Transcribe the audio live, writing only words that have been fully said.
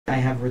I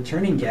have a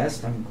returning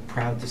guest, I'm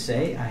proud to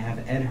say. I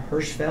have Ed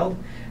Hershfield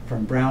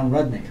from Brown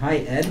Rudnick. Hi,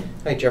 Ed.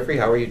 Hi, Jeffrey.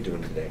 How are you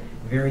doing today?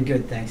 Very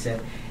good, thanks,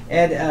 Ed.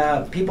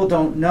 Ed, people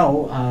don't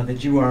know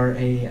that you are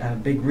a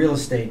big real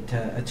estate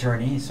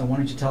attorney, so why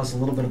don't you tell us a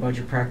little bit about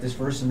your practice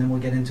first, and then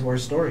we'll get into our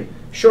story.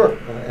 Sure,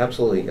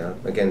 absolutely.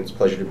 Again, it's a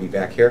pleasure to be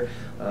back here.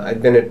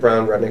 I've been at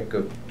Brown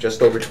Rudnick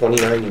just over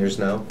 29 years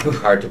now.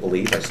 Hard to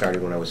believe. I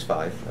started when I was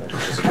 5, which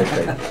is a good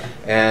thing.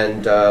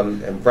 And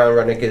Brown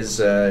Rudnick is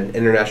an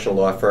international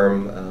law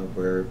firm.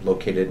 We're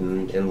located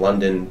in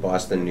London,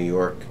 Boston, New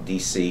York,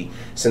 D.C.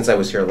 Since I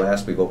was here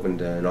last, we've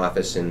opened an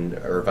office in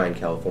Irvine,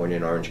 California,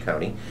 in Orange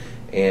County.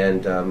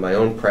 And my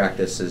own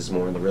practice is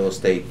more in the real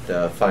estate,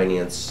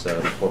 finance,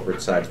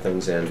 corporate side of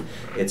things, and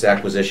it's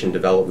acquisition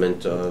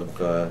development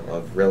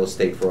of real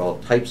estate for all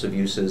types of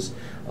uses,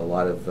 a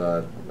lot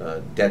of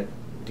debt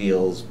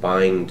deals,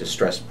 buying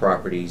distressed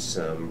properties,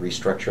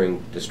 restructuring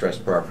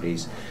distressed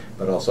properties,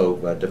 but also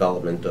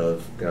development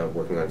of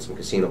working on some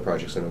casino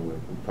projects that we'll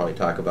probably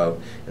talk about,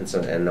 and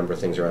a number of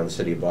things around the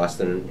city of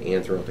Boston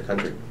and throughout the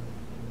country.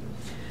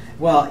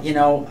 Well, you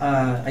know,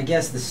 I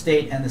guess the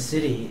state and the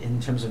city, in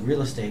terms of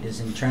real estate, is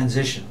in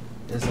transition.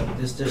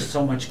 There's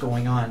so much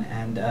going on,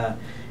 and a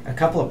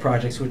couple of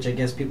projects which I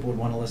guess people would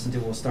want to listen to.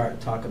 We'll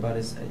talk about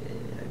is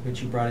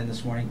which you brought in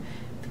this morning,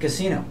 the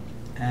casino,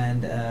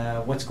 and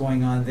what's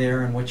going on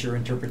there, and what's your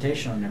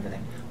interpretation on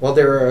everything. Well,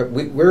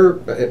 we're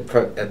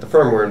at the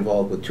firm. We're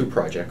involved with 2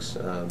 projects.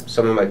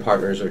 Some of my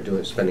partners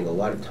are spending a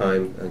lot of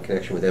time in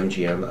connection with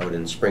MGM out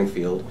in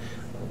Springfield,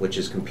 which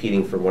is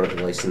competing for one of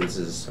the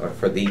licenses, or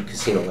for the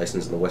casino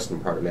license in the western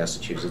part of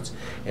Massachusetts.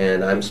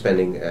 And I'm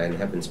spending, and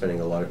have been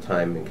spending, a lot of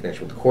time in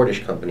connection with the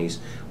Cordish companies,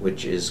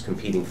 which is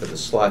competing for the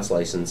slots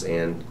license,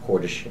 and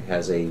Cordish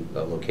has a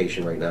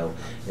location right now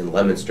in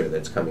Leominster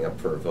that's coming up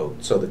for a vote.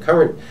 So the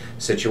current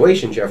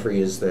situation, Jeffrey,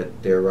 is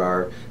that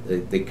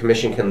the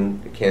commission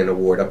can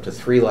award up to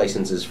 3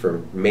 licenses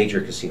for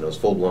major casinos,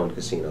 full-blown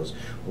casinos,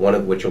 one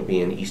of which will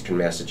be in eastern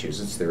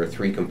Massachusetts. There are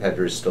 3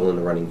 competitors still in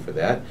the running for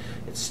that.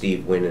 It's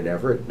Steve, Wynn, and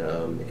Everett.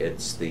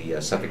 It's the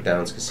Suffolk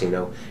Downs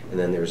Casino, and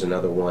then there's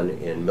another one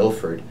in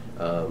Milford,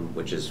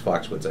 which is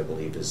Foxwoods, I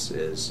believe, is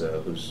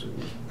who's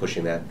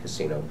pushing that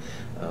casino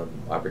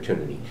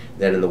opportunity.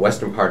 Then in the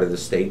western part of the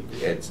state,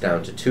 it's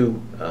down to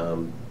 2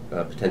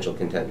 potential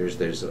contenders.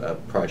 There's a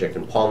project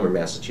in Palmer,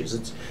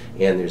 Massachusetts,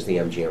 and there's the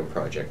MGM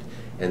project.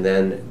 And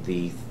then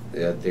the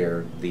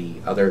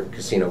other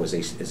casino is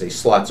a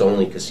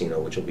slots-only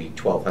casino, which will be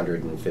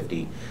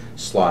 1,250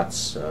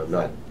 slots,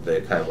 not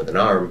the kind with an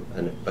arm,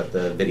 but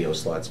the video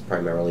slots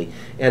primarily,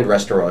 and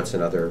restaurants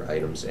and other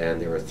items. And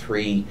there are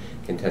 3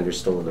 contenders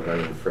still in the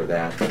running for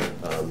that.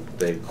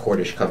 The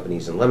Cordish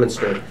companies in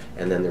Leominster,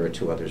 and then there are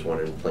 2 others, one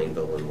in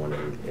Plainville and one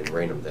in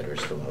Raynham, that are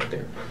still out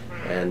there.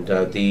 And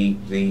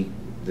the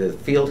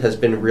field has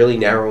been really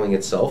narrowing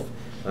itself.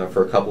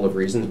 For a couple of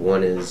reasons.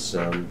 One is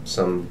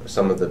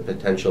some of the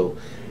potential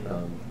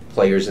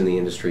players in the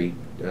industry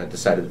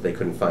decided that they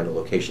couldn't find a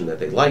location that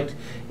they liked,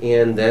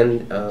 and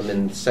then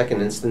in the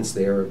second instance,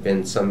 there have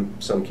been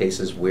some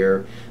cases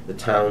where the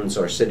towns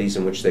or cities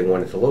in which they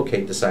wanted to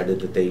locate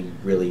decided that they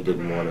really did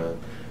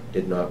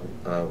not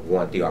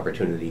want the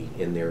opportunity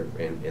in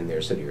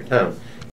their city or town.